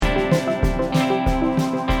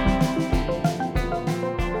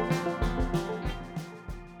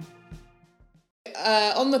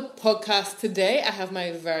on the podcast today, I have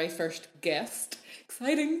my very first guest.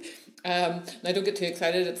 Exciting. Now, don't get too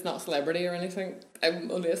excited. It's not a celebrity or anything. I'm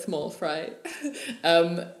only a small fry.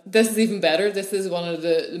 This is even better. This is one of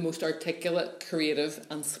the most articulate, creative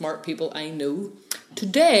and smart people I know.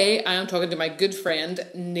 Today, I am talking to my good friend,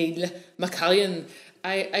 Neil McCallion.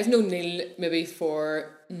 I've known Neil maybe for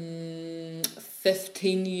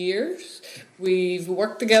 15 years. We've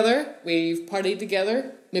worked together, we've partied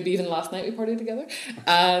together, maybe even last night we partied together,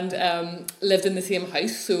 and lived in the same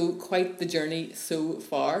house, so quite the journey so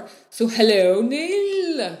far. So hello,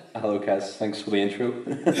 Neil. Hello, Kaz. Thanks for the intro.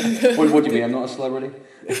 What do you mean I'm not a celebrity?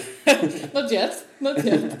 Not yet.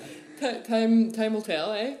 Time will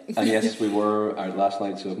tell, eh? And yes, we were out last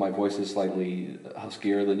night, so if my voice is slightly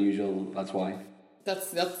huskier than usual, that's why.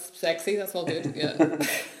 That's sexy, that's all good, yeah.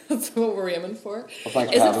 That's what we're aiming for. Well,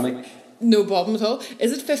 thanks for having me. No problem at all.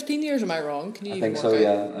 Is it 15 years, am I wrong? Can you I even think work so,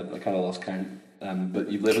 out? yeah. I kind of lost count.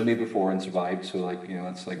 But you've lived with me before and survived, so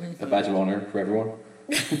it's like a badge of honour for everyone.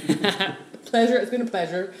 Pleasure, it's been a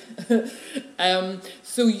pleasure.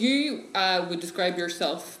 So you would describe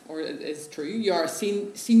yourself, or it is true, you are a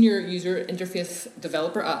senior user interface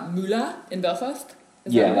developer at Moolah in Belfast?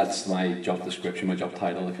 That's my job description, my job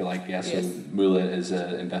title, if you like. Yeah, so Moolah is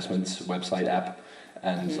an investments website app,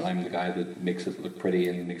 and I'm the guy that makes it look pretty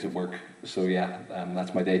and makes it work. So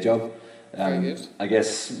that's my day job. Very good. I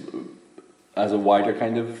guess as a wider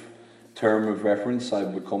kind of term of reference, I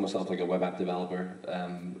would call myself like a web app developer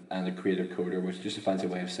and a creative coder, which is just a fancy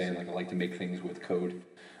way of saying like I like to make things with code,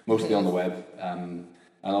 mostly on the web.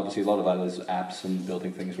 And obviously a lot of that is apps and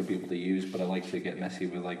building things for people to use, but I like to get messy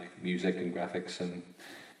with like music and graphics, and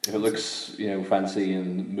if it looks, fancy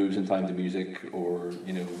and moves in time to music or,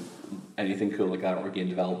 anything cool like that, or game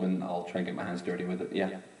development, I'll try and get my hands dirty with it,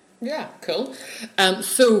 yeah. Yeah, cool.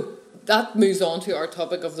 So that moves on to our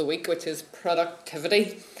topic of the week, which is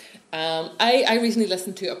productivity. I recently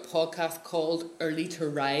listened to a podcast called Early to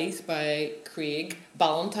Rise by Craig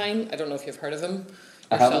Ballantyne. I don't know if you've heard of him.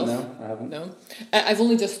 I haven't. No. I've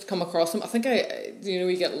only just come across him. I think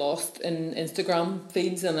we get lost in Instagram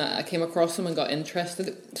feeds, and I came across him and got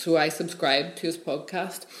interested, so I subscribed to his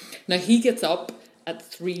podcast. Now he gets up at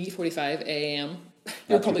 3:45 a.m.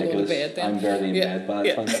 You're probably ridiculous. going to bed then. I'm barely in bed by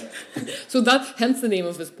that time. So hence the name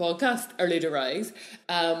of his podcast, Early to Rise.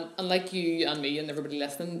 And like you and me and everybody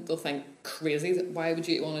listening, they'll think crazy. Why would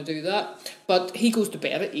you want to do that? But he goes to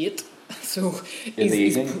bed at 8. So in the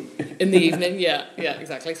evening? In the evening, yeah,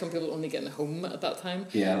 exactly. Some people only getting home at that time.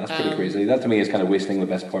 Yeah, that's pretty crazy. That to me is kind of wasting the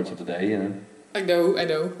best parts of the day, I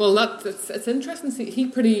know. Well, it's interesting to see.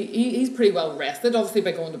 He's pretty well rested. Obviously,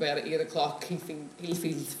 by going to bed at 8 o'clock, he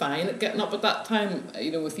feels fine at getting up at that time.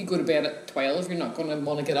 If you go to bed at 12, you're not going to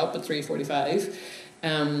want to get up at 3:45.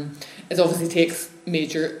 It obviously takes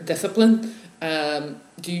major discipline.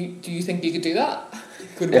 Do you think you could do that?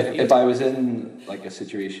 If I was in like a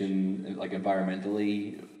situation like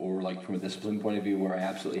environmentally or like from a discipline point of view where I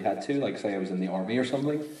absolutely had to, like say I was in the army or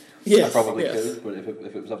something, I probably could. But if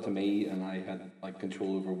it was up to me and I had like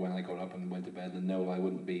control over when I got up and went to bed, then no, I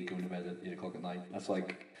wouldn't be going to bed at 8 o'clock at night. That's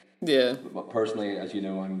like, but personally, as you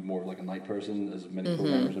know, I'm more of like a night person, as many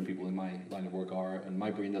programmers and people in my line of work are, and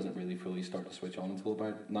my brain doesn't really fully start to switch on until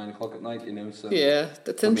about 9 o'clock at night. So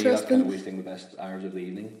that's for interesting. me, that's kind of wasting the best hours of the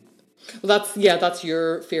evening. Well, that's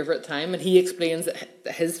your favourite time, and he explains that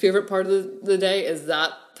his favourite part of the day is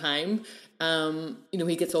that time.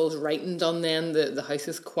 He gets all his writing done then, the house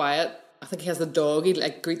is quiet. I think he has a dog, he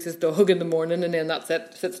like greets his dog in the morning, and then that's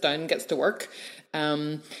it, sits down and gets to work.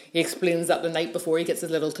 He explains that the night before he gets his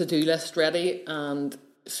little to-do list ready, and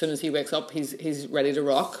as soon as he wakes up, he's ready to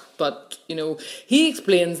rock. But, he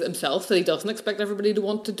explains himself that he doesn't expect everybody to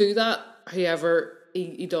want to do that. However,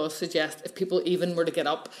 he does suggest if people even were to get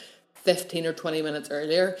up 15 or 20 minutes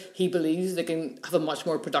earlier, he believes they can have a much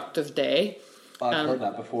more productive day. I've heard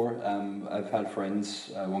that before. I've had friends,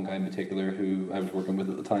 one guy in particular who I was working with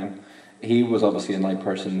at the time. He was obviously a night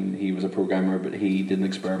person, he was a programmer, but he did an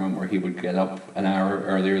experiment where he would get up an hour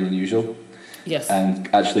earlier than usual. Yes. And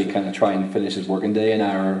actually kind of try and finish his working day an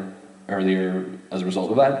hour earlier as a result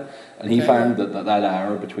of that. And he found that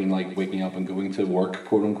hour between like waking up and going to work,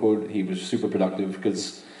 quote unquote, he was super productive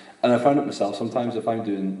and I found it myself sometimes if I'm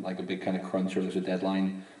doing like a big kind of crunch or there's a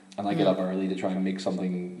deadline and I get up early to try and make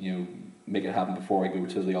something, make it happen before I go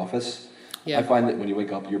to the office. Yeah. I find that when you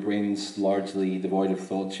wake up, your brain's largely devoid of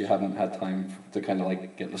thoughts. You haven't had time to kind of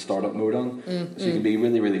like get the startup mode on. So you can be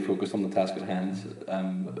really, really focused on the task at hand.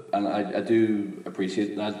 And I do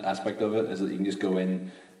appreciate that aspect of it, is that you can just go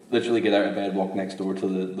in, literally get out of bed, walk next door to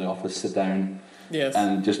the office, sit down,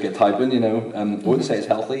 and just get typing, I wouldn't say it's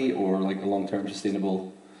healthy or like a long-term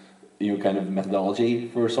sustainable kind of methodology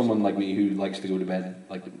for someone like me who likes to go to bed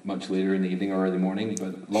like much later in the evening or early morning.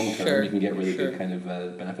 But long term, you can get really good kind of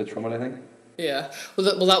benefits from it, I think. Yeah.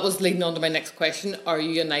 Well, that was leading on to my next question. Are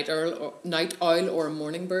you a night owl or a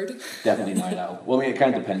morning bird? Definitely night owl. Well, I mean, it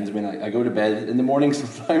kind of depends. I mean, I go to bed in the morning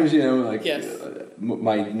sometimes, like yes.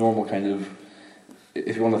 My normal kind of,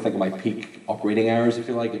 if you want to think of my peak operating hours, if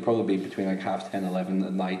you like, it'd probably be between like 11:30, 11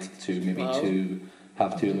 at night to maybe 2,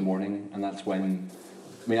 2:30 in the morning. And that's when,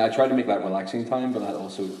 I mean, I try to make that relaxing time, but that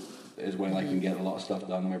also is when I can get a lot of stuff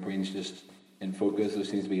done. My brain's just in focus. There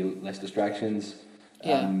seems to be less distractions.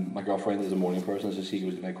 Yeah. My girlfriend is a morning person, so she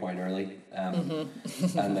goes to bed quite early. And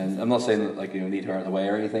then I'm not saying that need her out of the way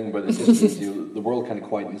or anything, but it just means the world kind of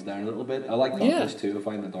quietens down a little bit. I like darkness too. I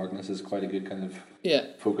find that darkness is quite a good kind of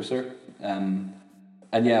focuser. And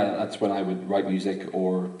that's when I would write music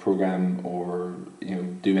or program or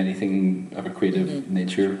do anything of a creative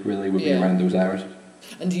nature. Really, would be around those hours.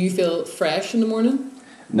 And do you feel fresh in the morning?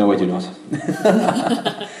 No, I do not.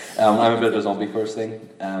 I'm a bit of a zombie first thing.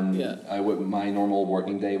 My normal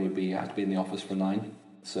working day would be I have to be in the office for 9,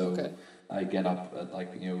 so I get up at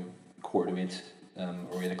 8:15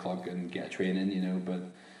 or 8 o'clock and get a train in. But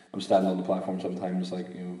I'm standing on the platform sometimes,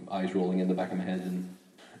 eyes rolling in the back of my head,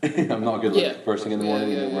 and I'm not good first thing in the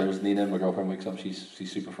morning. Whereas Nina, my girlfriend, wakes up, she's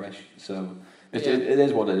super fresh. So it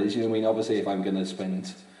is what it is. I mean, obviously, if I'm going to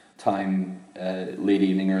spend time late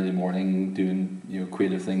evening, early morning doing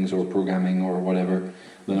creative things or programming or whatever,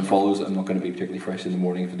 then it follows I'm not going to be particularly fresh in the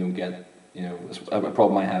morning if I don't get a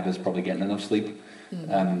problem I have is probably getting enough sleep,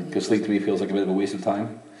 because sleep to me feels like a bit of a waste of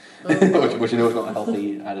time. which is not a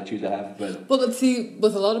healthy attitude to have. But let's see,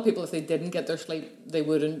 with a lot of people, if they didn't get their sleep, they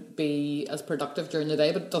wouldn't be as productive during the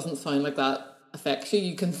day, but it doesn't sound like that affects you.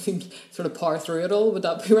 You can sort of power through it all. Would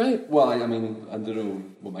that be right? Well, I mean, I don't know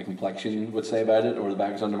what my complexion would say about it, or the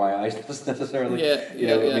bags under my eyes necessarily.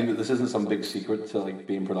 I mean, this isn't some big secret to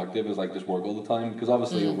being productive. Is just work all the time, because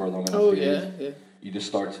obviously over a long enough period, you just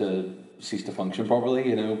start to cease to function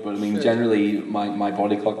properly. But I mean, generally, my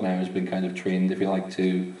body clock now has been kind of trained, if you like,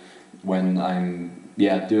 to when I'm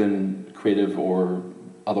doing creative or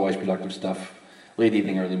otherwise productive stuff, late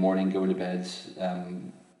evening, early morning, go to bed.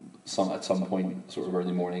 At some point, sort of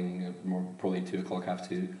early morning, probably 2 o'clock,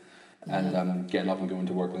 2:30, and getting up and going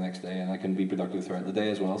to work the next day, and I can be productive throughout the day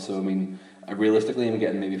as well. So I mean, realistically, I'm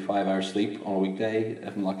getting maybe 5 hours sleep on a weekday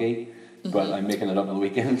if I'm lucky, but I'm making it up on the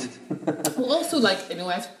weekend. Well, also,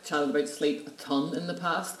 I've chatted about sleep a ton in the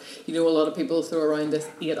past. A lot of people throw around this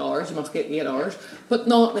 8 hours. You must get 8 hours, but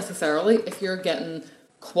not necessarily. If you're getting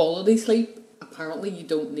quality sleep, apparently you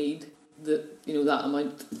don't need that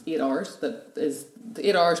amount, 8 hours. That is, the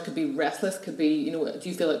 8 hours could be restless, could be, do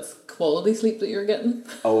you feel it's quality sleep that you're getting?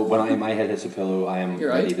 Oh, when my head hits a pillow, I am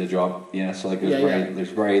ready to drop. Yeah, so there's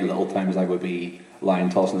very little times I would be lying,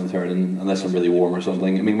 tossing and turning, unless I'm really warm or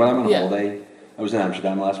something. I mean, when I'm on holiday, I was in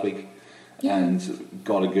Amsterdam last week, and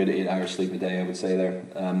got a good 8 hours sleep a day, I would say there.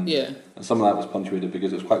 And some of that was punctuated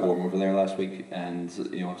because it was quite warm over there last week, and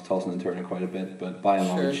I was tossing and turning quite a bit, but by and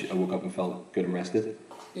large, I woke up and felt good and rested.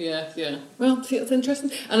 Yeah. Well, see, it's interesting.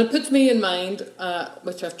 And it puts me in mind,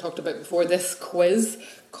 which I've talked about before, this quiz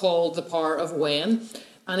called The Power of When.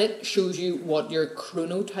 And it shows you what your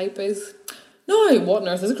chronotype is. Now, what on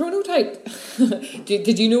earth is a chronotype?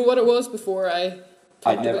 Did you know what it was before I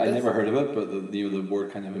never heard of it, but the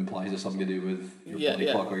word kind of implies it's something to do with your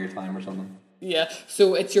body clock or your time or something. Yeah,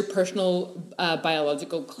 so it's your personal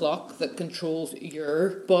biological clock that controls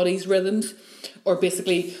your body's rhythms, or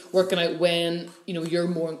basically working out when you're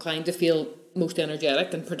more inclined to feel most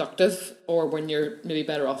energetic and productive, or when you're maybe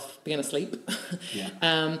better off being asleep.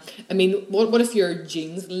 I mean, what if your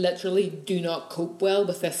genes literally do not cope well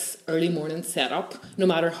with this early morning setup, no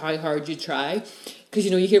matter how hard you try? Because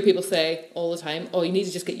you hear people say all the time, oh, you need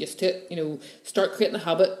to just get used to it. Start creating a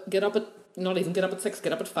habit. Not even get up at 6,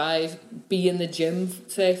 get up at 5, be in the gym,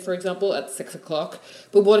 say, for example, at 6 o'clock.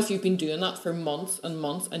 But what if you've been doing that for months and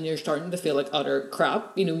months and you're starting to feel like utter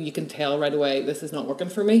crap? You can tell right away, this is not working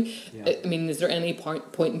for me. I mean, is there any point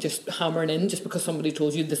in just hammering in just because somebody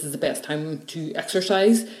told you this is the best time to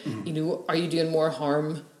exercise? Are you doing more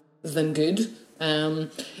harm than good? I'll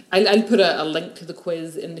put a link to the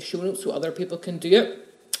quiz in the show notes so other people can do it.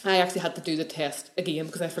 I actually had to do the test again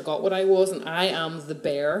because I forgot what I was, and I am the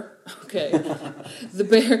bear. Okay, the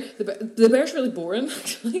bear's really boring.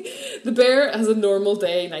 Actually, the bear has a normal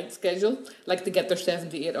day-night schedule, like to get their 7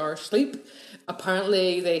 to 8 hours sleep.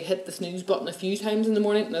 Apparently, they hit the snooze button a few times in the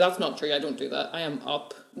morning. No, that's not true. I don't do that. I am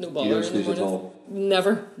up, no bother. You don't snooze at all?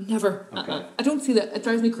 Never. Okay. I don't see that. It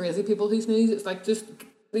drives me crazy. People who snooze. It's like just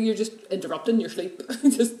you're just interrupting your sleep.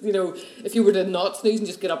 Just, you know, if you were to not snooze and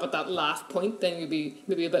just get up at that last point, then you'd be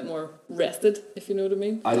maybe a bit more rested, if you know what I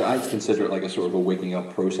mean. I'd consider it like a sort of a waking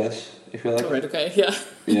up process, if you like. All right, okay, yeah.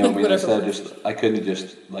 You know, I mean, I couldn't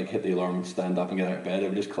just like hit the alarm and stand up and get out of bed. I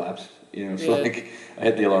would just collapse. You know, so like I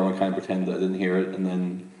hit the alarm and kind of pretend that I didn't hear it, and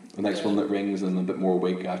then the next one that rings, and a bit more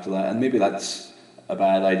awake after that. And maybe that's a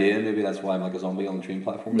bad idea. Maybe that's why I'm like a zombie on the train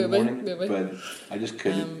platform in the morning. Maybe. But I just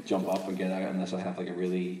couldn't jump up and get out unless I have like a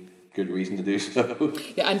really good reason to do so.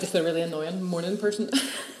 Yeah, I'm just a really annoying morning person.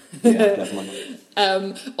 Yeah, definitely.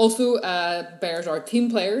 Also, bears are team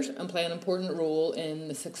players and play an important role in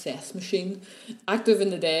the success machine. Active in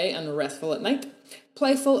the day and restful at night.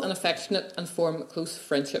 Playful and affectionate and form close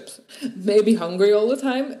friendships. May be hungry all the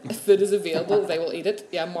time. If food is available, they will eat it.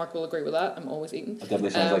 Yeah, Mark will agree with that. I'm always eating. That definitely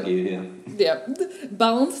sounds like you, yeah. Yeah.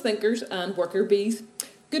 Balanced thinkers and worker bees.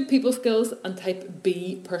 Good people skills and type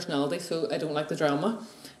B personality, so I don't like the drama.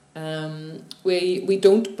 We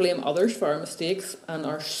don't blame others for our mistakes and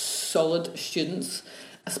are solid students.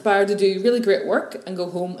 Aspire to do really great work and go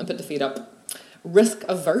home and put the feet up. Risk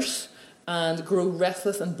averse and grow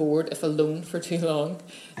restless and bored if alone for too long.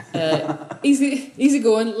 Easy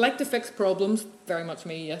going, like to fix problems, very much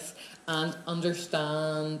me, yes, and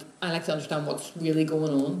I like to understand what's really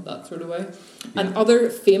going on, that sort of way. Yeah. And other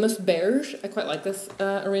famous bears, I quite like this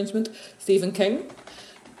arrangement: Stephen King,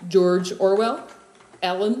 George Orwell,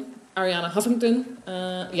 Ellen, Ariana Huffington.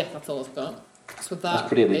 Yeah, that's all I've got. So that's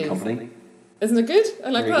pretty elite company. Isn't it good?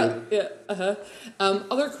 I like Very that. good. Yeah.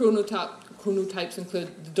 Other chronotypes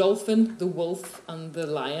include the dolphin, the wolf, and the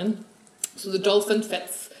lion. So the dolphin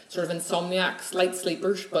fits sort of insomniacs, light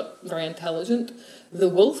sleepers, but very intelligent. The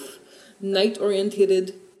wolf,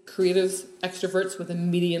 night-orientated, creatives, extroverts with a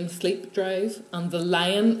medium sleep drive. And the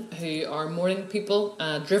lion, who are morning people,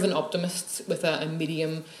 driven optimists with a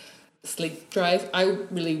medium sleep drive. I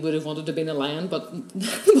really would have wanted to be a lion, but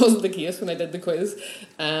it wasn't the case when I did the quiz.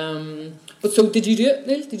 But so, did you do it,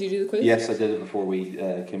 Neil? Did you do the quiz? Yes, I did it before we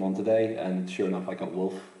came on today, and sure enough, I got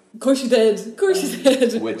wolf. Of course you did. Which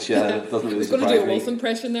doesn't really surprise me. I was going to do a wolf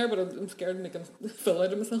impression there, but I'm scared to make a fool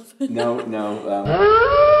out of myself. No.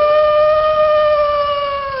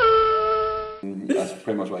 That's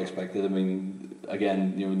pretty much what I expected. I mean,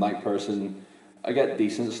 again, you know, night person. I get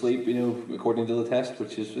decent sleep, you know, according to the test,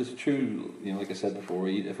 which is true. You know, like I said before,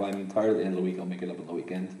 if I'm tired at the end of the week, I'll make it up on the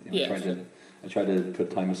weekend. You know, I try to put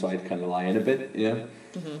time aside, kind of lie in a bit, you know.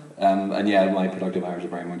 Mm-hmm. And yeah, my productive hours are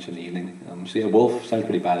very much in the evening. So yeah, wolf sounds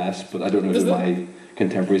pretty badass, but I don't know who my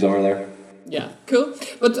contemporaries are there. Yeah, cool.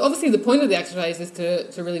 But obviously the point of the exercise is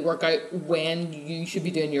to really work out when you should be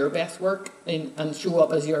doing your best work and show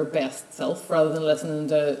up as your best self rather than listening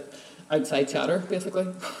to outside chatter, basically.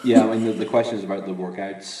 Yeah, I mean the question is about the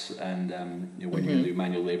workouts and you know, when you're going to do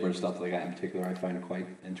manual labour and stuff like that in particular. I find it quite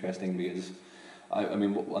interesting because I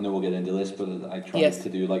mean I know we'll get into this, but I tried to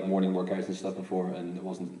do like morning workouts and stuff before, and it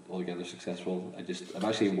wasn't altogether successful. I've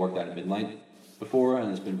actually worked out at midnight before,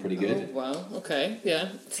 and it's been pretty good. Oh, wow. Okay. Yeah.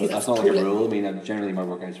 See, but that's not like a rule. I mean, generally my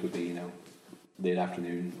workouts would be, you know, late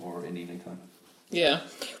afternoon or in evening time. Yeah.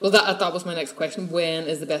 Well, that was my next question. When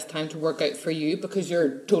is the best time to work out for you? Because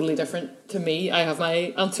you're totally different to me. I have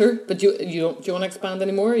my answer, but do you want to expand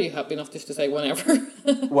anymore? Or are you happy enough just to say whenever?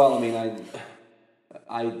 Well, I mean,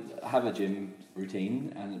 I have a gym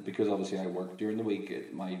routine, and because obviously I work during the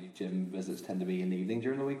week, my gym visits tend to be in the evening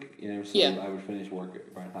during the week. You know, so I would finish work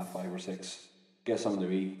around 5:30 or 6, get something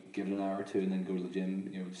to eat, give it an hour or two, and then go to the gym.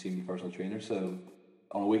 You know, to see my personal trainer. So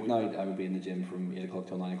on a weeknight, I would be in the gym from 8 o'clock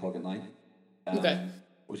till 9 o'clock at night. Okay.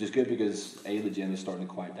 Which is good because the gym is starting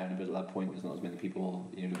to quiet down a bit at that point. There's not as many people,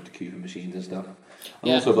 you know, to queue for machines and stuff.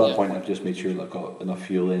 And also at that point, I've just made sure that I've got enough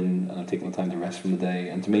fuel in and I've taken the time to rest from the day.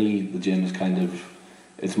 And to me, the gym is kind of,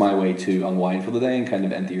 it's my way to unwind for the day and kind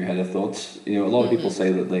of empty your head of thoughts. You know, a lot of people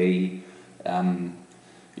say that they,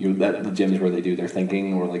 you know, that the gym is where they do their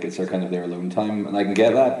thinking, or like it's their kind of their alone time. And I can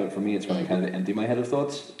get that, but for me, it's when I kind of empty my head of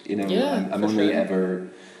thoughts. You know, I'm only ever.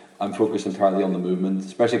 I'm focused entirely on the movement,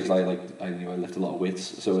 especially because I lift a lot of weights,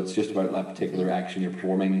 so it's just about that particular action you're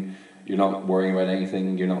performing. You're not worrying about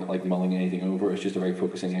anything, you're not like mulling anything over, it's just a very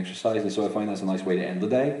focusing exercise, and so I find that's a nice way to end the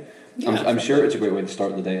day. Yeah, I'm sure it's a great way to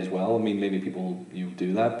start the day as well. I mean, maybe people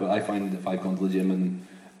do that, but I find if I've gone to the gym and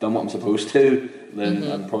done what I'm supposed to, then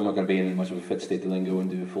I'm probably not going to be in much of a fit state to then go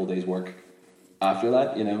and do a full day's work. After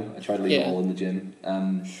that, you know, I try to leave it all in the gym.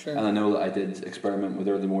 And I know that I did experiment with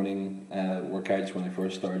early morning workouts when I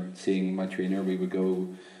first started seeing my trainer. We would go,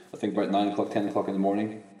 I think, about 9 o'clock, 10 o'clock in the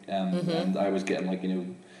morning. And I was getting, like, you know,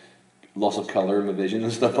 loss of colour in my vision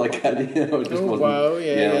and stuff like that. It just wasn't. Wow,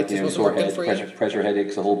 yeah, like, it just wasn't sore working head, for you. pressure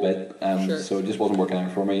headaches, a whole bit. Sure. So it just wasn't working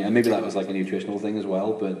out for me. And maybe that was like a nutritional thing as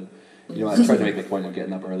well. But I tried to make the point of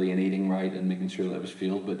getting up early and eating right and making sure that it was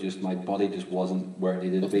fueled. But just my body just wasn't where it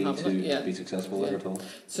needed to be to be successful there at all.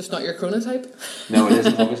 It's just not your chronotype. No, it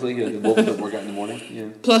isn't. Obviously, it won't work out in the morning. Yeah.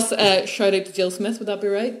 Plus, shout out to Jill Smith. Would that be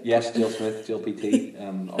right? Yes, Jill Smith, Jill PT,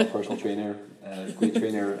 our personal trainer, great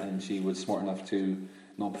trainer, and she was smart enough to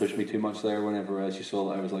not push me too much there whenever she saw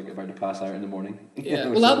that I was like about to pass out in the morning. Yeah,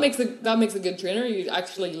 well, that makes a good trainer. You're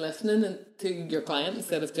actually listening to your client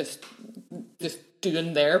instead of just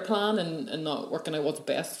doing their plan and not working out what's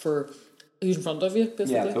best for who's in front of you,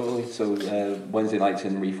 basically. Yeah, totally. So Wednesday nights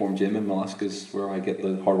in Reform Gym in Mollusk is where I get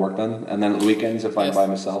the hard work done, and then at the weekends, if I'm by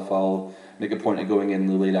myself, I'll make a point of going in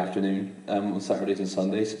the late afternoon on Saturdays and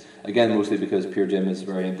Sundays. Again, mostly because Pure Gym is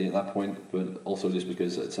very empty at that point, but also just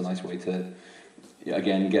because it's a nice way to,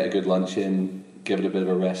 again, get a good lunch in, give it a bit of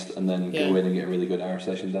a rest, and then go in and get a really good hour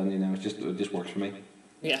session done. It just works for me.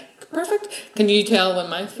 Yeah, perfect. Can you tell when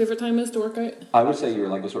my favourite time is to work out? I would say you're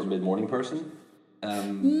like a sort of mid-morning person.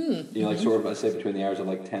 Like sort of, I'd say between the hours of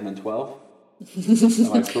like 10 and 12.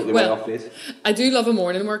 Am I totally way off base? I do love a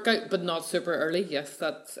morning workout, but not super early. Yes,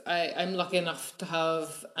 I'm lucky enough to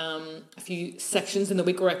have a few sections in the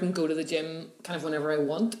week where I can go to the gym kind of whenever I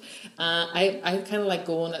want. I kind of like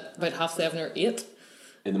going at about 7:30 or 8.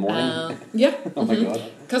 In the morning? Yeah. Oh my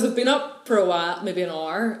God. Because I've been up for a while, maybe an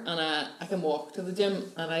hour, and I can walk to the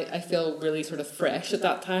gym, and I feel really sort of fresh at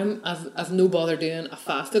that time. I've no bother doing a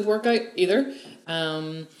fasted workout either.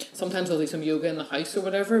 Sometimes I'll do some yoga in the house or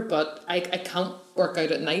whatever, but I can't work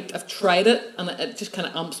out at night. I've tried it, and it just kind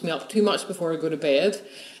of amps me up too much before I go to bed.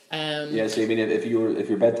 Yeah, so I mean, if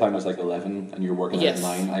your bedtime was like 11 and you're working out at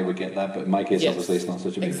 9, I would get that, but in my case, obviously, it's not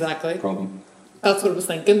such a big problem. That's what I was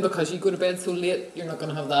thinking, because you go to bed so late, you're not going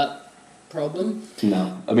to have that problem.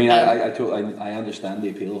 No. I mean, I understand the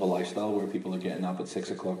appeal of a lifestyle where people are getting up at 6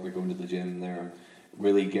 o'clock, they're going to the gym, they're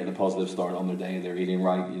really getting a positive start on their day, they're eating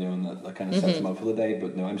right, and that kind of sets them up for the day.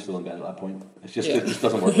 But no, I'm still in bed at that point. It's just it just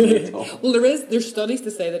doesn't work for me at all. Well, there's studies to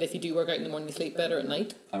say that if you do work out in the morning, you sleep better at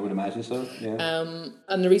night. I would imagine so. Yeah.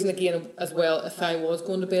 And the reason again as well, if I was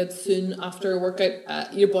going to bed soon after a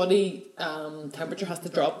workout, your body temperature has to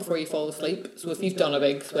drop before you fall asleep. So if you've done a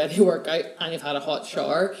big sweaty workout and you've had a hot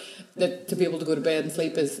shower, that to be able to go to bed and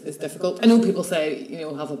sleep is difficult. I know people say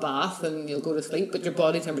have a bath and you'll go to sleep, but your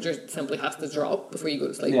body temperature simply has to drop before you go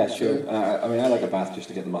to sleep. Yeah, sure. I mean, I like a bath just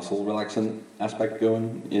to get the muscle relaxing aspect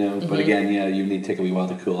going, But again, you need to take a wee while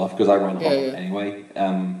to cool off, because I run hot anyway.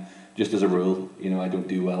 Just as a rule, I don't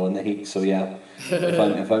do well in the heat. So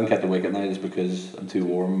if I'm kept awake at night, it's because I'm too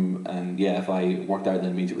warm. And if I worked out and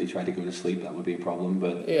then immediately tried to go to sleep, that would be a problem.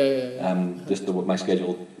 But just my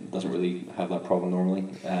schedule doesn't really have that problem normally.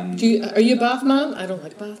 Are you a bath man? I don't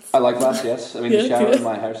like baths. I like baths, yes. I mean, the shower in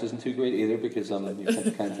my house isn't too great either, because you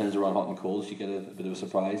kind of tends to run hot and cold, so you get a bit of a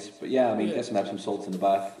surprise. But get some Epsom salts in the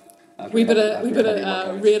bath. We put a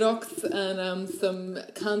Radox and some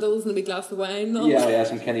candles and a big glass of wine. Yeah,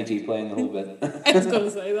 some Kenny G playing the whole bit. I was going to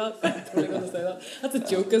say that. That's a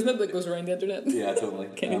joke, isn't it, that goes around the internet? Yeah, totally.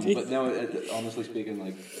 Kenny G. But no, honestly speaking,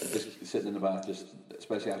 like just sitting in the bath, just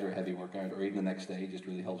especially after a heavy workout or even the next day, just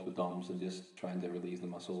really helps with DOMS and just trying to relieve the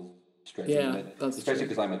muscle stretching a bit. That's especially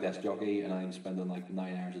because I'm a desk jockey and I'm spending like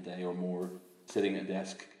 9 hours a day or more sitting at a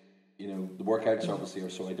desk. The workouts obviously are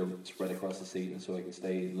so I don't spread across the seat and so I can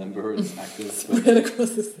stay limber and active. Spread across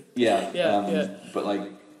the seat. Yeah. But like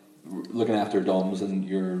looking after DOMS and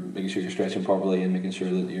you're making sure you're stretching properly and making sure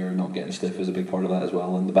that you're not getting stiff is a big part of that as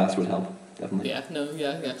well. And the baths would help, definitely.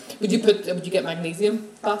 Yeah. Would you get magnesium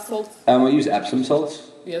bath salts? I use Epsom salts.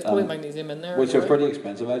 Yeah, there's probably magnesium in there. Which are pretty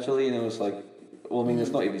expensive actually. It's like,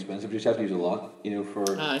 it's not even expensive. You just have to use a lot.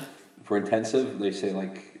 For intensive, they say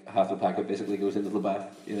like half the packet basically goes into the bath,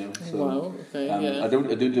 So, wow, okay, I don't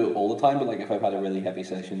do it all the time, but like if I've had a really heavy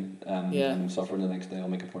session and I'm suffering the next day, I'll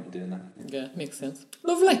make a point of doing that. Yeah, makes sense.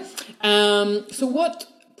 Lovely. So what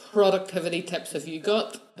productivity tips have you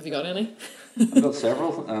got? Have you got any? I've got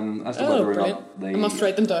several. As to whether or not I must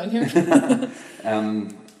write them down here.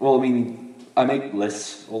 Well, I mean, I make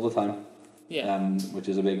lists all the time. Yeah. Which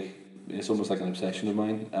is it's almost like an obsession of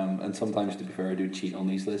mine, and sometimes, to be fair, I do cheat on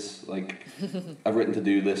these lists. Like, I've written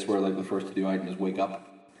to-do lists where like the first to-do item is wake up,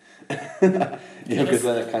 because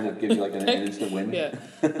then it kind of gives you like an instant win. Yeah.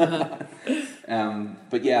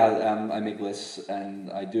 But I make lists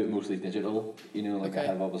and I do it mostly digital. I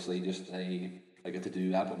have obviously just a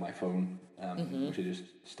to-do app on my phone, which I just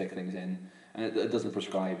stick things in, and it doesn't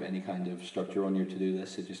prescribe any kind of structure on your to-do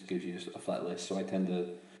list. It just gives you a flat list. So I tend to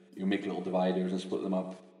make little dividers and split them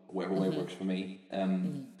up whatever way works for me.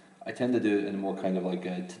 I tend to do it in a more kind of like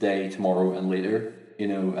a today, tomorrow, and later.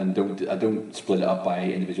 And I don't split it up by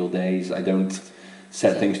individual days. I don't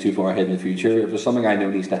set things too far ahead in the future. If there's something I know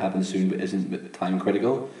needs to happen soon but isn't time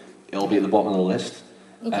critical, it'll be at the bottom of the list.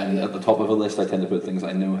 Okay, and at the top of the list, I tend to put things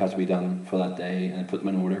I know has to be done for that day, and I put them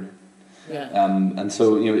in order. Yeah. And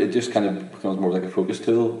so it just kind of becomes more like a focus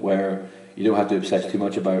tool where you don't have to obsess too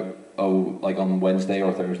much about like on Wednesday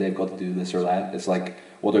or Thursday I've got to do this or that. It's like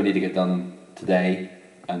what do I need to get done today,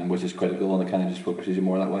 and which is critical, and it kind of just focuses you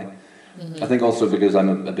more that way. Mm-hmm. I think also because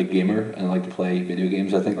I'm a big gamer and I like to play video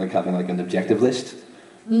games, I think like having like an objective list,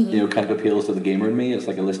 kind of appeals to the gamer in me. It's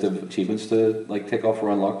like a list of achievements to like tick off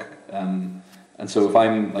or unlock. And so if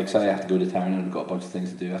I'm like, say I have to go to town and I've got a bunch of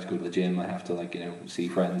things to do, I have to go to the gym, I have to like see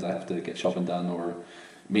friends, I have to get shopping done or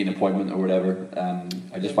meet an appointment or whatever.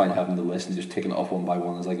 I just find having the list and just ticking it off one by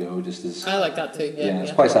one as I go just as I like that too. Yeah,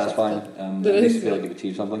 it's quite satisfying. It makes you feel like you've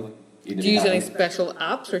achieved something. Do you use any special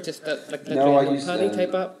apps or just like I use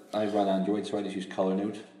type app? I run Android, so I just use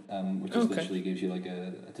ColorNote, which just literally gives you like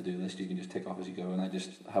a to-do list you can just tick off as you go, and I just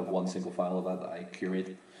have one single file of that I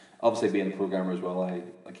curate. Obviously, being a programmer as well, I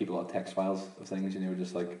keep a lot of text files of things.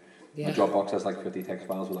 Just like my Dropbox has like 50 text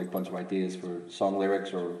files with like a bunch of ideas for song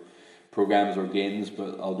lyrics or programs or games,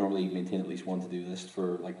 but I'll normally maintain at least one to-do list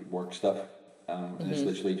for like work stuff. And it's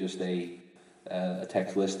literally just a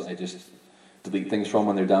text list that I just delete things from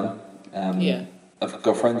when they're done. I've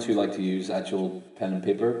got friends who like to use actual pen and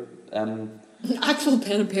paper. Actual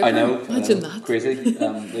pen and paper? I know. Imagine that. Crazy.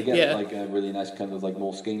 They get like a really nice kind of like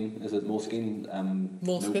Moleskine. Is it Moleskine?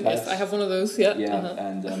 Moleskine, yes. I have one of those, yeah. Yeah,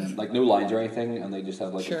 and like no lines or anything, and they just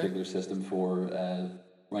have like a particular system for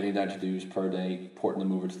writing down to-dos per day, porting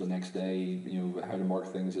them over to the next day, how to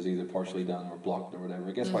mark things as either partially done or blocked or whatever.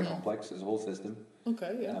 It gets quite complex. It's a whole system.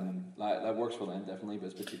 Okay, yeah. That works for them, definitely, but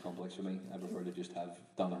it's a bit too complex for me. I prefer to just have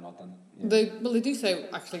done or not done. They do say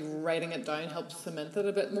actually writing it down helps cement it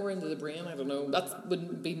a bit more into the brain. I don't know. That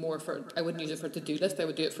wouldn't be more for, I wouldn't use it for a to-do list. I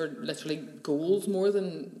would do it for literally goals more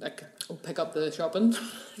than like pick up the shopping. Do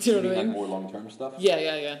you know what I mean? Like more long-term stuff?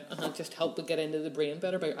 Yeah. Just help it get into the brain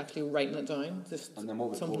better by actually writing it down. And then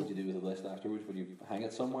what would you do with the list afterwards? Would you hang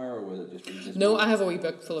it somewhere, or would it just be No, I have a wee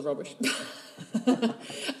book full of rubbish.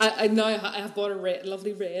 I have bought a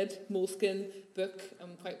lovely red Moleskine book.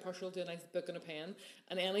 I'm quite partial to a nice book and a pen,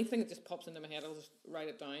 and anything that just pops into my head I'll just write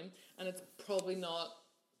it down, and it's probably not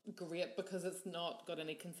great because it's not got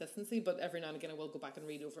any consistency, but every now and again I will go back and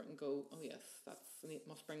read over it and go, oh yes,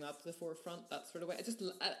 must bring that to the forefront, that sort of way.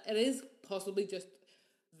 It is possibly just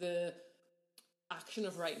the action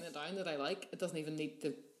of writing it down that I like. It doesn't even need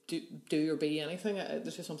to do or be anything.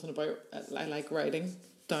 There's just something about it. I like writing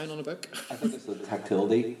down on a book. I think it's the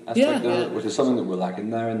tactility aspect of it, which is something that we're lacking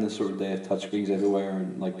now in this sort of day of touchscreens everywhere,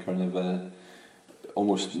 and like kind of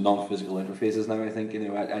almost non-physical interfaces now. I think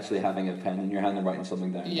actually having a pen in your hand and writing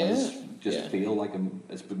something down does just feel like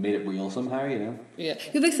it's made it real somehow. Yeah.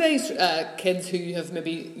 They say kids who have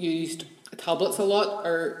maybe used tablets a lot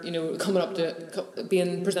are coming up to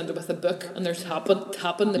being presented with a book and they're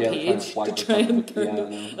tapping the page to try and turn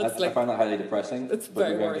it. I find that highly depressing. It's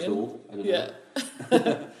very worrying.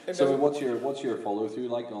 So what's your follow through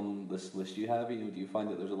like on this list you have? Do you find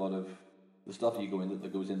that there's a lot of the stuff that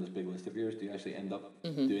goes in this big list of yours? Do you actually end up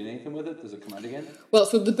doing anything with it? Does it come out again? Well,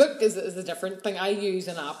 so the book is a different thing. I use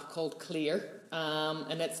an app called Clear,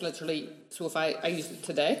 and it's literally, so if I use it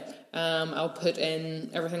today, I'll put in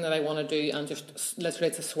everything that I want to do, and just literally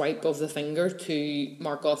it's a swipe of the finger to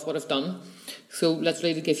mark off what I've done. So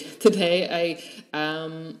literally to give you, today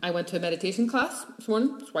I went to a meditation class this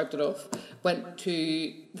morning, swiped it off. Went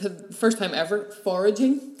to the first time ever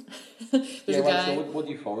foraging. There's a guy. So what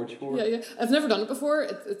do you forage for? Yeah. I've never done it before.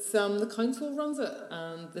 It's the council runs it,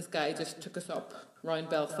 and this guy just took us up around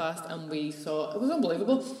Belfast, and we saw, it was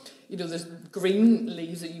unbelievable. There's green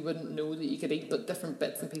leaves that you wouldn't know that you could eat, but different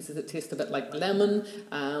bits and pieces that taste a bit like lemon,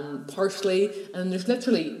 parsley, and there's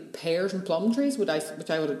literally pears and plum trees, which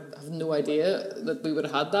I would have no idea that we would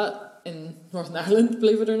have had that in Northern Ireland,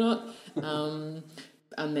 believe it or not.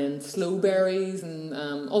 And then sloe berries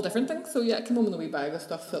and all different things. So yeah, I came home with a wee bag of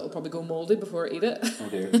stuff that'll probably go mouldy before I eat it. Oh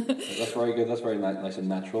dear, that's very good. That's very nice and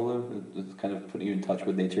natural though. It's kind of putting you in touch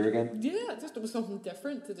with nature again. Yeah, it was something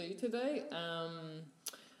different to do today.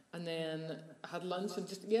 And then I had lunch and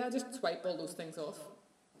just swipe all those things off.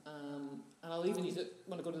 And I'll even use it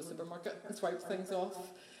when I go to the supermarket and swipe things off.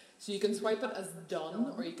 So you can swipe it as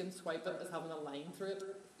done, or you can swipe it as having a line through it.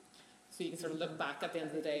 So you can sort of look back at the end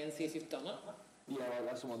of the day and see if you've done it. Yeah,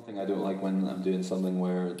 that's the one thing I don't like when I'm doing something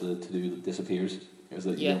where the to-do disappears, is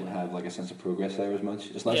that you don't have like a sense of progress there as much.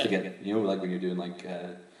 It's nice to get, like when you're doing like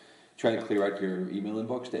trying to clear out your email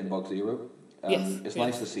inbox to inbox 0. It's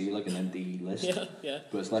nice to see like an empty list,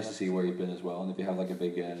 but it's nice to see where you've been as well. And if you have like a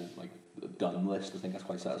big like done list, I think that's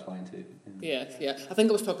quite satisfying too. Yeah. I think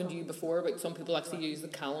I was talking to you before about some people actually use the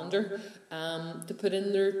calendar to put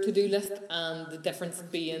in their to-do list, and the difference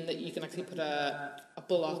being that you can actually put a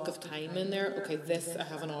block of time in there. Okay, this I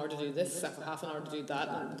have an hour to do this, I have half an hour to do that,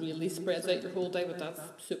 and it really spreads out your whole day. But that's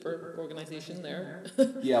super organisation there.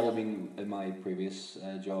 Yeah, well, I mean, in my previous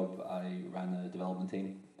job, I ran a development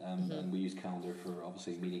team, and we used calendar for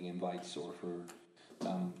obviously meeting invites or for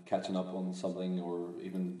catching up on something, or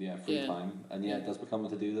even free time. And it does become a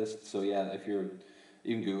to-do list. So if you're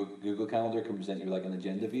even Google Calendar can present you like an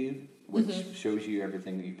agenda view, which shows you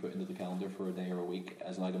everything that you put into the calendar for a day or a week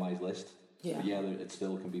as an itemized list. But it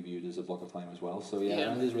still can be viewed as a block of time as well. So it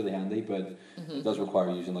is really handy, but it does require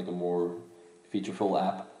using like a more featureful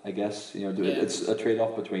app, I guess. It's a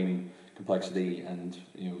trade-off between complexity and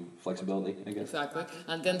flexibility, I guess. Exactly.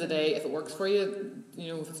 And at the end of the day, if it works for you,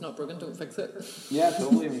 if it's not broken, don't fix it. Yeah,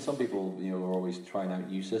 totally. I mean, some people are always trying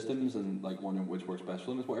out new systems and like wondering which works best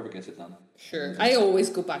for them. It's whatever gets it done. Sure. I always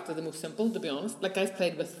go back to the most simple, to be honest. Like, I've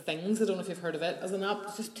played with Things. I don't know if you've heard of it as an app.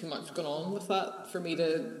 There's just too much going on with that for me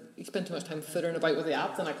to spend too much time fiddling about with the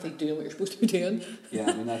app than actually doing what you're supposed to be doing.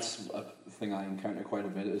 Yeah, I mean, that's a thing I encounter quite a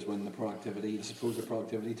bit, is when the productivity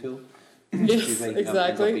tool Yes, exactly.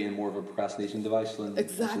 Ends up being more of a procrastination device than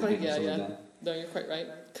exactly. Yeah. No, you're quite right.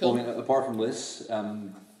 Cool. Well, I mean, apart from this,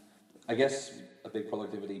 I guess a big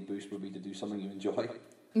productivity boost would be to do something you enjoy.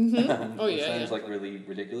 It sounds like really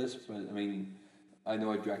ridiculous, but I mean, I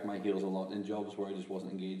know I dragged my heels a lot in jobs where I just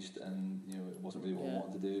wasn't engaged, and it wasn't really what I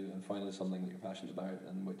wanted to do. And finding something that you're passionate about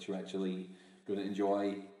and which you're actually going to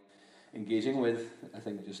enjoy engaging with, I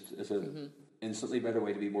think just is a instantly better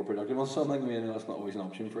way to be more productive on something. I mean, that's not always an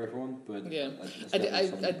option for everyone, but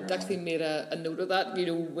I actually made a note of that.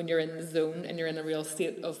 When you're in the zone and you're in a real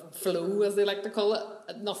state of flow, as they like to call it,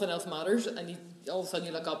 nothing else matters, and all of a sudden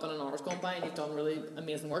you look up and an hour's gone by and you've done really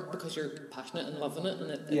amazing work because you're passionate and loving it,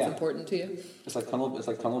 and it's important to you. It's like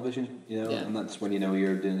tunnel vision, and that's when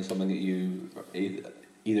you're doing something that you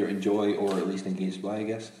either enjoy or at least engaged by, I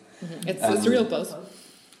guess. It's a real buzz.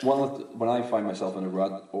 When I find myself in a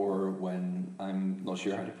rut or when I'm not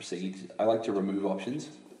sure how to proceed, I like to remove options.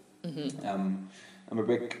 I'm a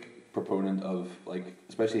big proponent of, like,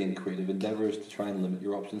 especially in creative endeavours, to try and limit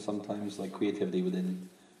your options sometimes, like creativity within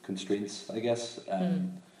constraints, I guess.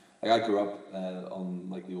 Like, I grew up on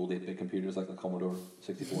like the old 8-bit computers, like the Commodore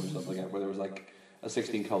 64 and stuff like that, where there was like a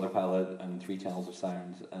 16 colour palette and 3 channels of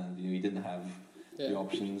sound, and you didn't have the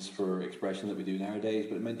options for expression that we do nowadays,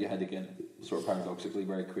 but it meant you had to get sort of paradoxically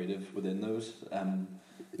very creative within those.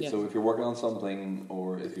 So if you're working on something,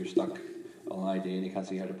 or if you're stuck on an idea and you can't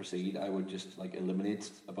see how to proceed, I would just like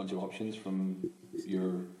eliminate a bunch of options from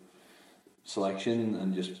your selection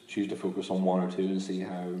and just choose to focus on one or two and see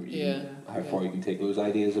how far you can take those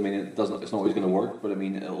ideas. I mean, it's not always going to work, but I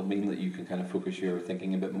mean, it'll mean that you can kind of focus your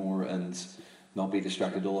thinking a bit more and not be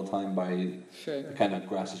distracted all the time by the kind of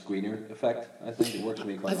grass is greener effect. I think it works for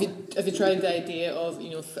me quite well. Have you tried the idea of,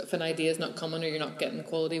 if an idea is not coming or you're not getting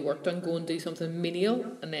quality work done, go and do something menial,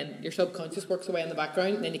 and then your subconscious works away in the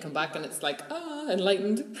background, and then you come back and it's like,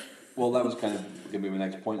 enlightened. Well, that was kind of going to be my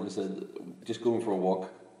next point, was that just going for a walk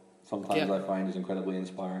sometimes I find is incredibly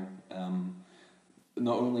inspiring.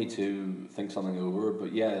 Not only to think something over,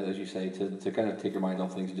 but as you say, to kind of take your mind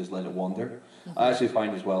off things and just let it wander. I actually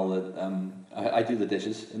find as well that I do the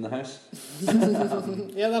dishes in the house.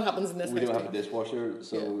 That happens in this house. We don't have a dishwasher,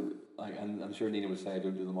 so and I'm sure Nina would say I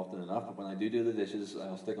don't do them often enough, but when I do the dishes,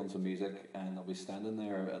 I'll stick on some music and I'll be standing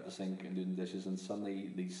there at the sink and doing the dishes, and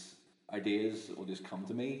suddenly these ideas will just come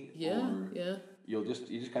to me. You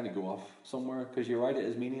just kind of go off somewhere, because you're right, it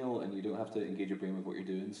is menial and you don't have to engage your brain with what you're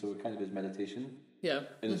doing, so it kind of is meditation in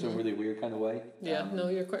its own really weird kind of way. No,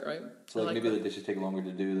 you're quite right. So maybe the dishes take longer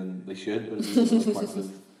to do than they should, but at least it's part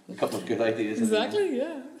of a couple of good ideas. Exactly,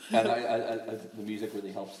 And I, the music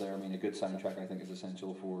really helps there. I mean, a good soundtrack I think is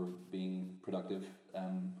essential for being productive.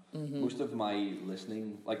 Most of my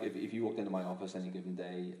listening, like if you walked into my office any given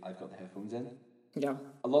day, I've got the headphones in.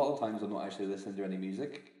 A lot of times I'm not actually listening to any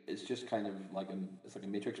music. It's just kind of like a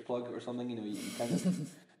matrix plug or something. You kind of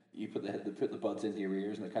you put the buds into your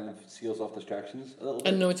ears, and it kind of seals off distractions a little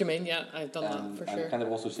bit. I know what you mean. Yeah, I've done that for sure. And it kind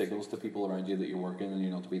of also signals to people around you that you're working and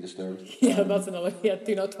you're not to be disturbed. That's another.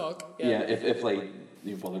 Do not talk. If like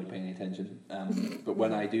you bother to pay any attention. But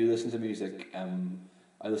when I do listen to music,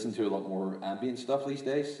 I listen to a lot more ambient stuff these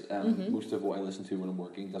days. Most of what I listen to when I'm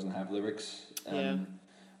working doesn't have lyrics.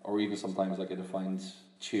 Or even sometimes like a defined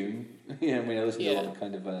tune. I mean, I listen to a lot of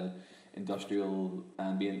kind of industrial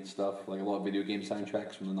ambient stuff, like a lot of video game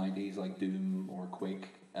soundtracks from the 90s, like Doom or Quake,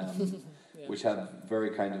 which have very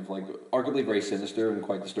kind of like, arguably very sinister and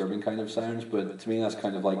quite disturbing kind of sounds, but to me that's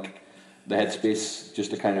kind of like the headspace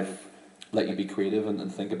just to kind of let you be creative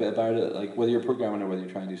and think a bit about it, like whether you're programming or whether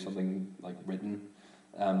you're trying to do something like written.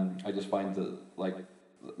 I just find that like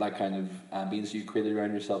that kind of ambience you created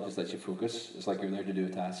around yourself just lets you focus. It's like you're there to do a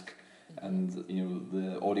task, and you know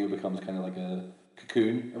the audio becomes kind of like a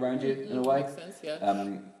cocoon around you in a way. Makes sense, yeah.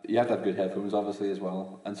 You have to have good headphones, obviously, as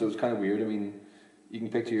well. And so it's kind of weird. I mean, you can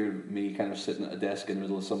picture me kind of sitting at a desk in the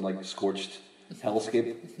middle of some like scorched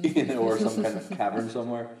hellscape, you know, or some kind of cavern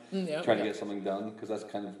somewhere, trying to get something done, because that's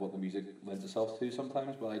kind of what the music lends itself to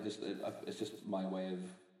sometimes. But it's just my way of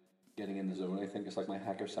getting in the zone. I think it's like my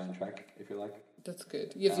hacker soundtrack, if you like. That's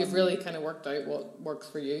good. You've really kind of worked out what works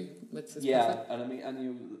for you. It's perfect. And I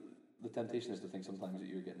mean, the temptation is to think sometimes that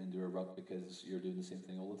you're getting into a rut because you're doing the same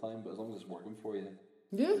thing all the time. But as long as it's working for you,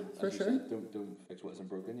 for sure. Said, don't fix what isn't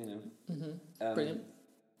broken. You know. Brilliant.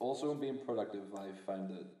 Also, in being productive, I've found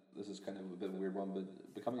that this is kind of a bit of a weird one,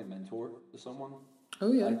 but becoming a mentor to someone.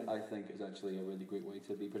 Oh yeah. I think is actually a really great way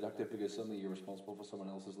to be productive, because suddenly you're responsible for someone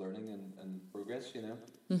else's learning and progress, you know.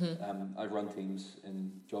 I've run teams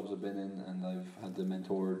in jobs I've been in, and I've had to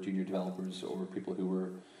mentor junior developers or people who were,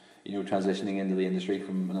 you know, transitioning into the industry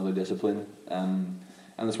from another discipline. And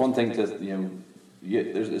it's one thing to, you know,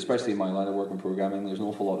 there's, especially in my line of work in programming, there's an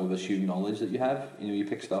awful lot of assumed knowledge that you have. You know, you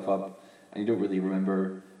pick stuff up and you don't really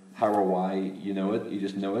remember how or why you know it, you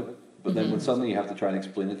just know it. But then when suddenly you have to try and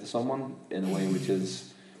explain it to someone in a way which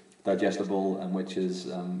is digestible and which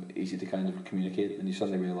is easy to kind of communicate, and you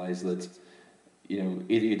suddenly realise that, you know,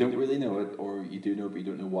 either you don't really know it or you do know but you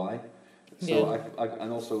don't know why. So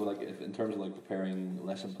and also like if, in terms of like preparing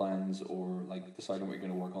lesson plans or like deciding what you're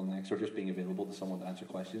going to work on next, or just being available to someone to answer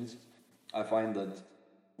questions, I find that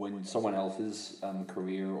when someone else's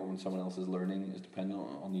career or when someone else's learning is dependent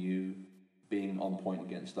on you being on point and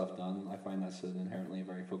getting stuff done, I find that's an inherently a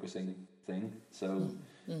very focusing thing. So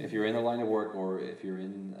if you're in a line of work, or if you're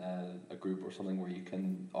in a group or something where you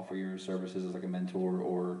can offer your services as like a mentor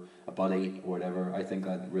or a buddy or whatever, I think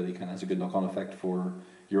that really kind of has a good knock-on effect for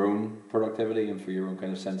your own productivity and for your own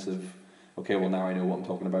kind of sense of, okay, well now I know what I'm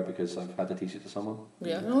talking about because I've had to teach it to someone.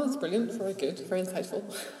 Yeah, no, that's brilliant. Very good. Very insightful.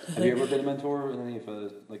 Have you ever been a mentor in any of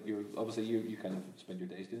like you kind of spend your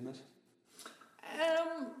days doing this?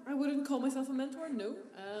 I wouldn't call myself a mentor. No.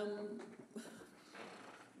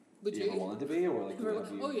 Would you? You ever wanted to be, or like?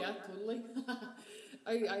 Oh yeah, totally.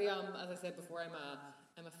 I as I said before,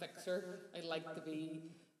 I'm a fixer. I like to be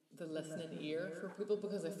the listening ear for people,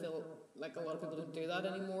 because I feel like a lot of people don't do that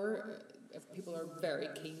anymore. If people are very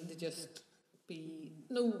keen to just be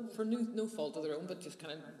no fault of their own, but just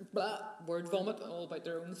kind of word vomit all about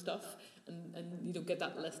their own stuff, and you don't get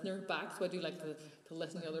that listener back. So I do like to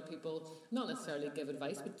listen to other people, not necessarily give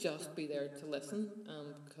advice, but just be there to listen,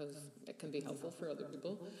 because it can be helpful for other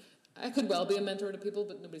people. I could well be a mentor to people,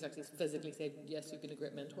 but nobody's actually physically said, yes, you've been a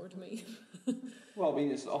great mentor to me. Well, I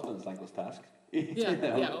mean, it's often a thankless task. Yeah, you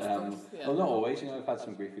know? Yeah, of course. Yeah. Well, not always. You know, I've had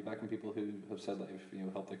some great feedback from people who have said that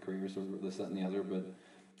they've helped their careers or this, that, and the other. But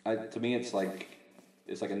to me, it's like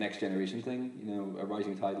a next generation thing. You know, a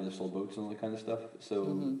rising tide lifts all boats and all that kind of stuff.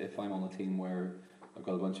 So if I'm on a team where I've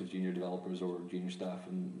got a bunch of junior developers or junior staff,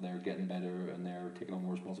 and they're getting better and they're taking on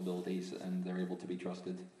more responsibilities and they're able to be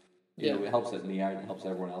trusted, you know, it helps me out and helps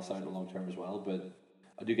everyone else out in the long term as well. But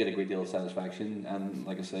I do get a great deal of satisfaction, and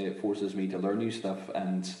like I say, it forces me to learn new stuff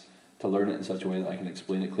and to learn it in such a way that I can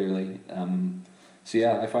explain it clearly. So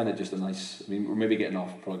yeah, I find it just a nice. I mean, we're maybe getting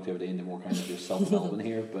off productivity into more kind of just self-development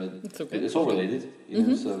here, but it's all related, you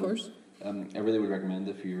know. So of course. I really would recommend,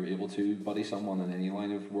 if you're able to buddy someone in any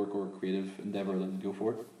line of work or creative endeavour, then go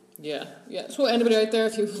for it. Yeah. So anybody out there,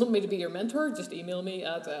 if you want me to be your mentor, just email me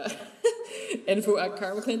at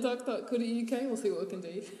info@carmclintock.co.uk. We'll see what we can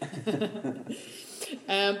do.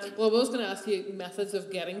 Well, I was going to ask you methods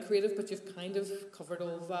of getting creative, but you've kind of covered all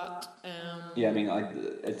of that. Yeah, I mean,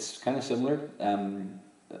 it's kind of similar.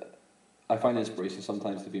 I find inspiration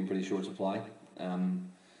sometimes to be in pretty short supply.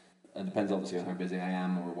 It depends obviously on how busy I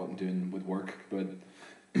am or what I'm doing with work, but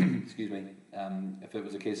excuse me, if it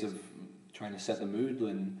was a case of trying to set the mood,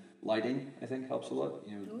 then lighting, I think, helps a lot.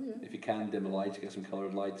 You know, if you can dim the lights, get some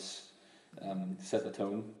coloured lights, set the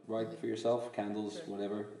tone right for yourself, candles,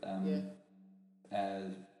 whatever.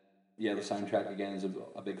 The soundtrack again is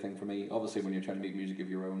a big thing for me. Obviously, when you're trying to make music of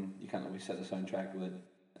your own, you can't always set a soundtrack that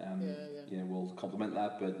will complement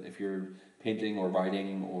that. But if you're painting or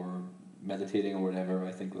writing or meditating or whatever,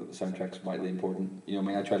 I think that the soundtrack's vitally important. You know, I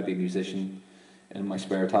mean, I try to be a musician in my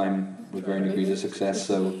spare time with varying degrees of success.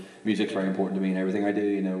 So music's very important to me in everything I do,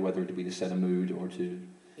 you know, whether it be to set a mood or to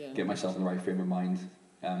Yeah. get myself in the right frame of mind.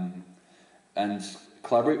 And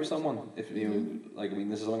collaborate with someone. If you know, like, I mean,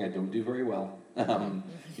 this is something I don't do very well. You know,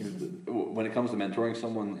 when it comes to mentoring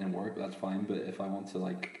someone in work, that's fine. But if I want to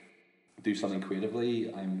like do something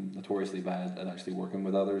creatively, I'm notoriously bad at actually working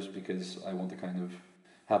with others because I want to kind of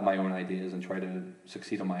have my own ideas and try to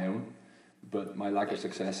succeed on my own. But my lack of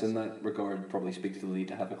success in that regard probably speaks to the need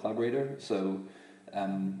to have a collaborator. So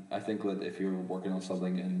I think that if you're working on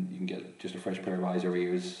something and you can get just a fresh pair of eyes or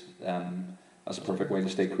ears, that's a perfect way to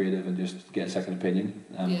stay creative and just get a second opinion.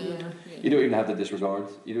 You don't even have to disregard.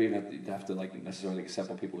 You don't even have to like necessarily accept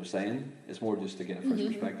what people are saying. It's more just to get a fresh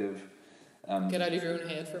perspective. Get out of your own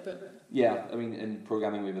head for a bit. Yeah, I mean, in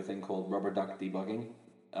programming we have a thing called rubber duck debugging,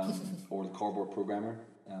 or the cardboard programmer,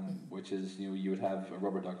 which is, you know, you would have a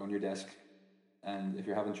rubber duck on your desk, and if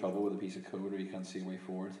you're having trouble with a piece of code or you can't see a way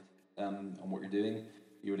forward on what you're doing,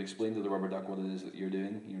 you would explain to the rubber duck what it is that you're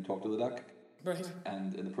doing. You would talk to the duck. Right.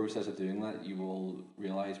 And in the process of doing that, you will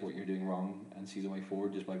realise what you're doing wrong and see the way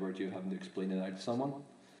forward just by virtue of having to explain it out to someone.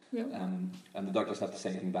 Yeah. And the duck doesn't have to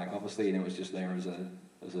say anything back, obviously, you know, it's just there as a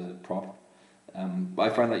prop. But I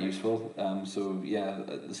find that useful. So yeah,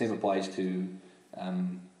 the same applies to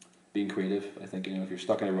being creative. I think, you know, if you're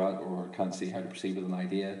stuck in a rut or can't see how to proceed with an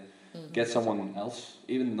idea, get someone else,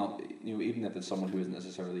 even if it's someone who isn't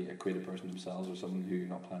necessarily a creative person themselves or someone who you're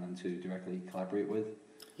not planning to directly collaborate with.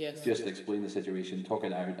 Yes. Just explain the situation, talk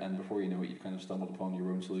it out, and before you know it, you've kind of stumbled upon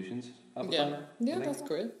your own solutions. Yeah, that's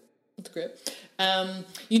great. That's great.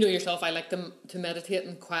 You know yourself, I like to meditate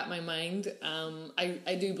and quiet my mind.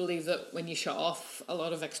 I do believe that when you shut off a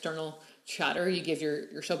lot of external chatter, you give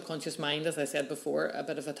your subconscious mind, as I said before, a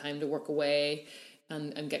bit of a time to work away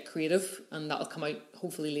and get creative, and that'll come out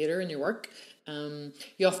hopefully later in your work.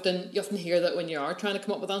 You often hear that when you are trying to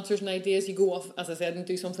come up with answers and ideas, you go off, as I said, and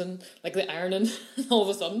do something like the ironing, and all of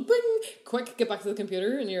a sudden, bing, quick, get back to the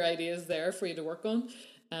computer, and your idea's there for you to work on.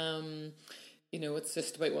 You know, it's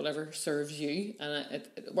just about whatever serves you, and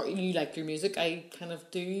what you like your music. I kind of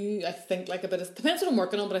do. I think like a bit of, depends what I'm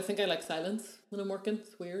working on, but I think I like silence when I'm working.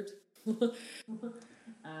 It's weird. I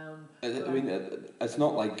mean, it's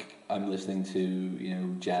not like I'm listening to, you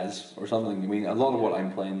know, jazz or something. I mean, a lot of what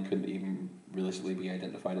I'm playing couldn't even realistically be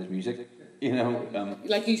identified as music. You know,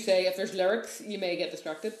 like you say, if there's lyrics, you may get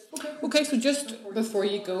distracted. Okay. So just before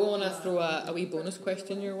you go, I want to throw a wee bonus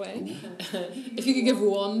question your way. If you could give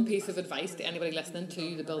one piece of advice to anybody listening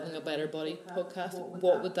to the Building a Better Body podcast,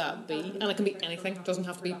 what would that be? And it can be anything. It doesn't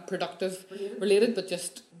have to be productive related, but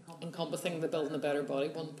just encompassing the Building a Better Body.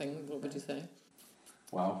 One thing. What would you say?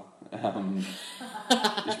 Wow. You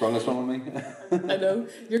sprung this one on me. I know.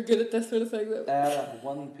 You're good at this sort of thing, though.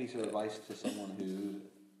 One piece of advice to someone who...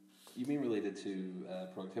 You mean related to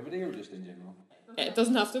productivity or just in general? It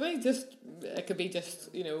doesn't have to be. Just it could be just,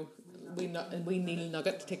 you know, we need a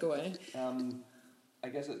nugget to take away. I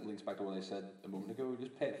guess it links back to what I said a moment ago.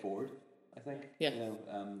 Just pay it forward, I think. Yeah. You know,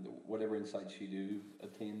 whatever insights you do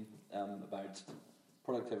obtain about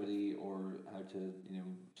productivity or how to, you know,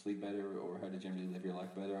 sleep better or how to generally live your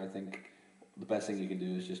life better, I think the best thing you can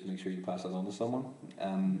do is just make sure you pass it on to someone.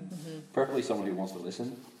 Preferably someone who wants to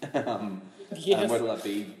listen. Yes. Whether that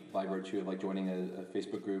be by virtue of like joining a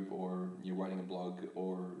Facebook group or you're writing a blog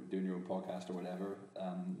or doing your own podcast or whatever.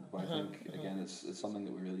 But I think again it's something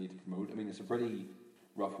that we really need to promote. I mean, it's a pretty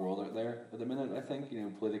rough world out there at the minute, I think, you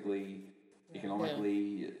know, politically,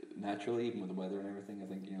 economically, naturally, even with the weather and everything. I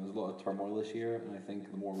think, you know, there's a lot of turmoil this year, and I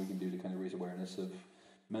think the more we can do to kind of raise awareness of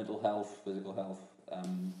mental health, physical health,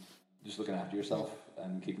 just looking after yourself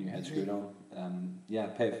and keeping your head screwed on,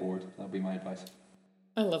 pay it forward. That would be my advice.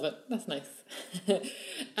 I love it. That's nice.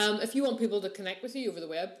 If you want people to connect with you over the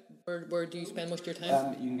web, where do you spend most of your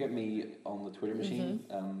time? You can get me on the Twitter machine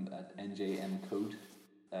at njncode.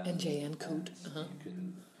 NJNcode. You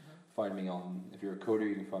can find me on, if you're a coder,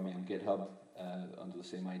 you can find me on GitHub under the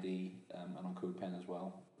same ID and on CodePen as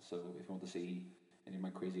well. So if you want to see any of my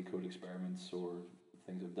crazy code experiments or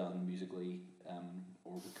things I've done musically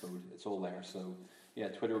or with code, it's all there. So yeah,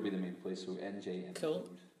 Twitter will be the main place. So NJNcode. Cool.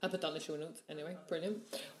 I'll put that in the show notes anyway. Brilliant.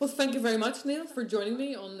 Well, thank you very much, Neil, for joining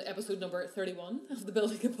me on episode number 31 of the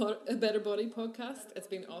Building a Better Body podcast. It's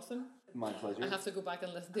been awesome. My pleasure. I have to go back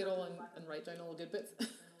and listen to it all and write down all the good bits.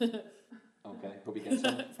 Okay, hope you get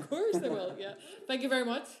some. Of course I will, yeah. Thank you very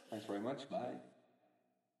much. Thanks very much. Bye.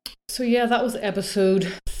 So yeah, that was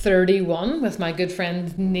episode 31 with my good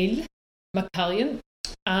friend Neil McCallion.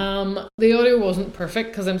 The audio wasn't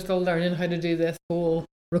perfect because I'm still learning how to do this whole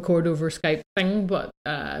record over Skype thing, but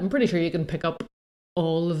I'm pretty sure you can pick up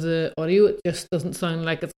all of the audio. It just doesn't sound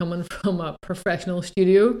like it's coming from a professional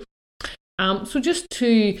studio. So just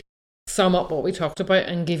to sum up what we talked about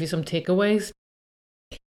and give you some takeaways.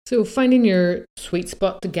 So finding your sweet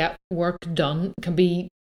spot to get work done can be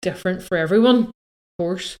different for everyone, of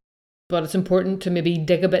course, but it's important to maybe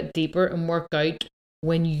dig a bit deeper and work out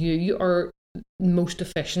when you are most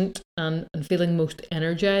efficient and feeling most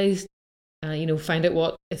energized. Find out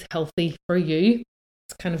what is healthy for you.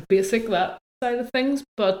 It's kind of basic, that side of things,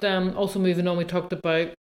 but also moving on, we talked about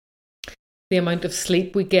the amount of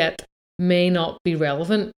sleep we get may not be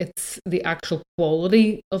relevant. It's the actual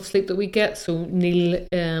quality of sleep that we get. So Neil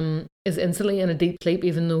is instantly in a deep sleep,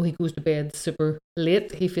 even though he goes to bed super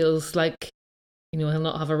late. He feels like, he'll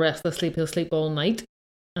not have a restless sleep. He'll sleep all night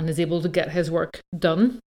and is able to get his work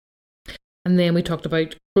done. And then we talked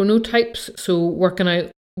about chronotypes. So working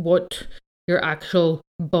out what your actual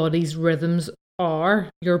body's rhythms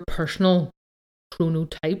are, your personal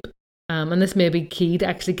chronotype. And this may be key to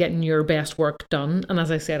actually getting your best work done. And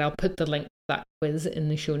as I said, I'll put the link to that quiz in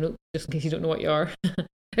the show notes, just in case you don't know what you are.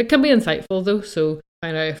 It can be insightful though, so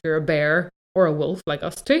find out if you're a bear or a wolf like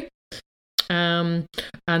us too. And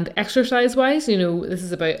exercise-wise, this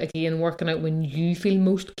is about, again, working out when you feel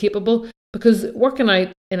most capable, because working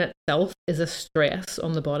out in itself is a stress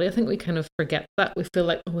on the body. I think we kind of forget that. We feel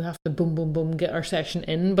like we have to boom, boom, boom, get our session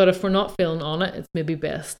in. But if we're not feeling on it, it's maybe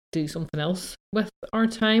best to do something else with our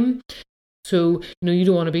time. So, you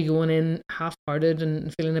don't want to be going in half-hearted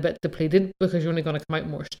and feeling a bit depleted, because you're only going to come out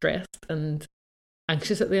more stressed and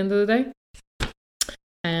anxious at the end of the day.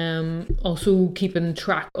 Also keeping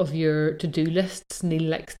track of your to-do lists. Neil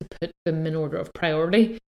likes to put them in order of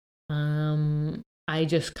priority. I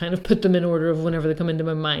just kind of put them in order of whenever they come into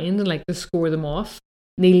my mind and like to score them off.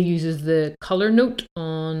 Neil uses the color note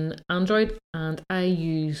on Android, and I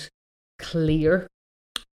use Clear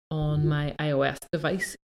on my iOS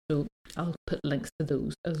device. So I'll put links to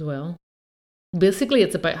those as well. Basically,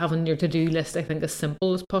 it's about having your to-do list, I think, as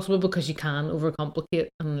simple as possible, because you can overcomplicate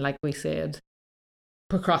and, like we said,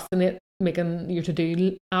 procrastinate, making your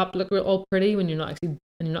to-do app look all pretty when you're not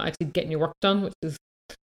actually getting your work done, which is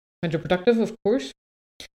counterproductive, of course.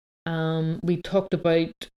 We talked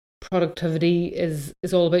about productivity is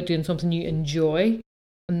all about doing something you enjoy,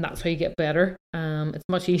 and that's how you get better. It's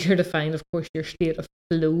much easier to find, of course, your state of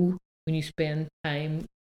flow when you spend time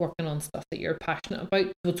working on stuff that you're passionate about.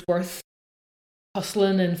 So it's worth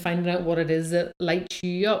hustling and finding out what it is that lights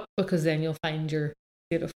you up, because then you'll find your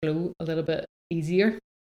state of flow a little bit easier.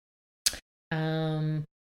 And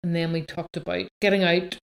then we talked about getting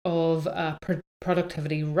out of a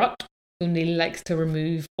productivity rut. So Neil likes to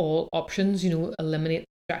remove all options, eliminate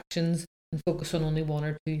distractions and focus on only one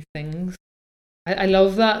or two things. I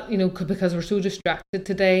love that, because we're so distracted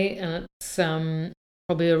today, and it's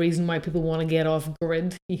probably a reason why people want to get off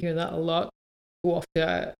grid. You hear that a lot. Go off to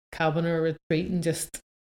a cabin or a retreat and just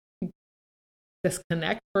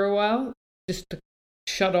disconnect for a while, just to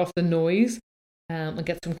shut off the noise and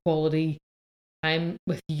get some quality time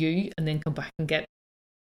with you, and then come back and get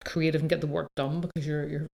creative and get the work done, because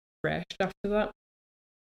you're fresh after that.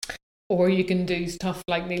 Or you can do stuff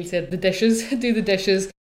like Neil said, do the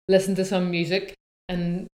dishes, listen to some music,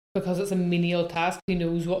 and because it's a menial task, who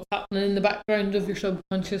knows what's happening in the background of your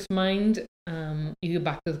subconscious mind. You go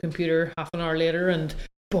back to the computer half an hour later and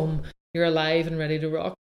boom, you're alive and ready to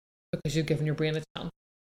rock, because you've given your brain a chance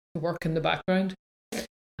to work in the background.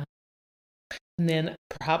 And then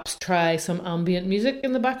perhaps try some ambient music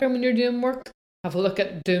in the background when you're doing work. Have a look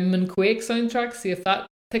at Doom and Quake soundtracks, see if that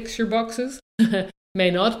ticks your boxes. May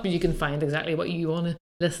not, but you can find exactly what you want to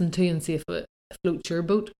listen to and see if it floats your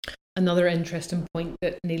boat. Another interesting point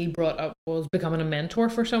that Neil brought up was becoming a mentor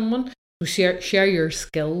for someone. So share your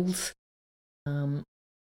skills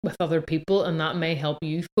with other people, and that may help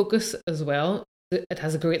you focus as well. It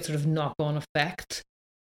has a great sort of knock-on effect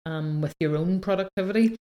with your own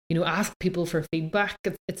productivity. Ask people for feedback.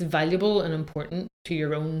 It's valuable and important to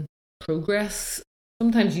your own progress.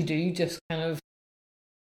 Sometimes you do just kind of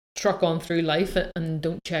truck on through life and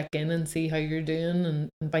don't check in and see how you're doing,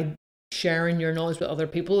 and by sharing your knowledge with other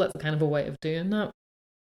people, that's kind of a way of doing that.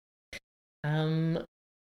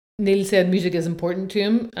 Neil said music is important to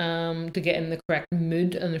him to get in the correct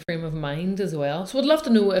mood and the frame of mind as well. So I'd love to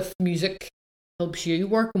know if music helps you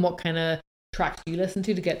work and what kind of tracks you listen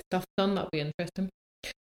to get stuff done. That'd be interesting.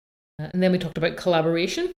 And then we talked about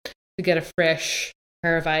collaboration to get a fresh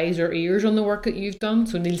pair of eyes or ears on the work that you've done.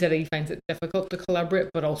 So Neil said he finds it difficult to collaborate,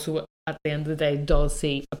 but also at the end of the day does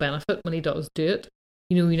see a benefit when he does do it.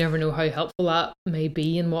 You never know how helpful that may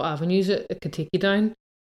be and what avenues it could take you down.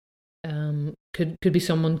 Could be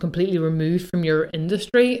someone completely removed from your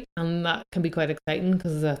industry, and that can be quite exciting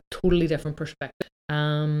because it's a totally different perspective.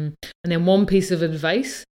 And then one piece of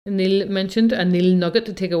advice Neil mentioned, a Neil nugget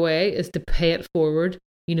to take away is to pay it forward.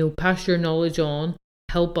 Pass your knowledge on,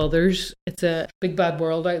 help others. It's a big bad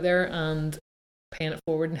world out there, and paying it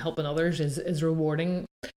forward and helping others is rewarding.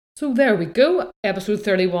 So there we go, episode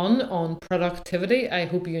 31 on productivity. I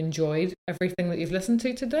hope you enjoyed everything that you've listened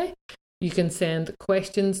to today. You can send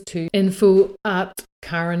questions to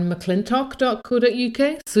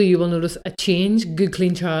info@karenmcclintock.co.uk. So you will notice a change. Good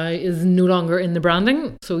Clean Chow is no longer in the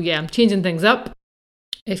branding. So yeah, I'm changing things up.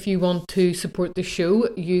 If you want to support the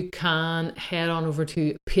show, you can head on over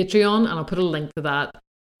to Patreon, and I'll put a link to that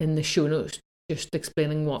in the show notes, just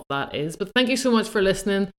explaining what that is. But thank you so much for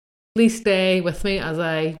listening. Please stay with me as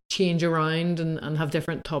I change around and have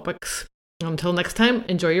different topics. Until next time,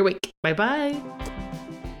 enjoy your week. Bye-bye.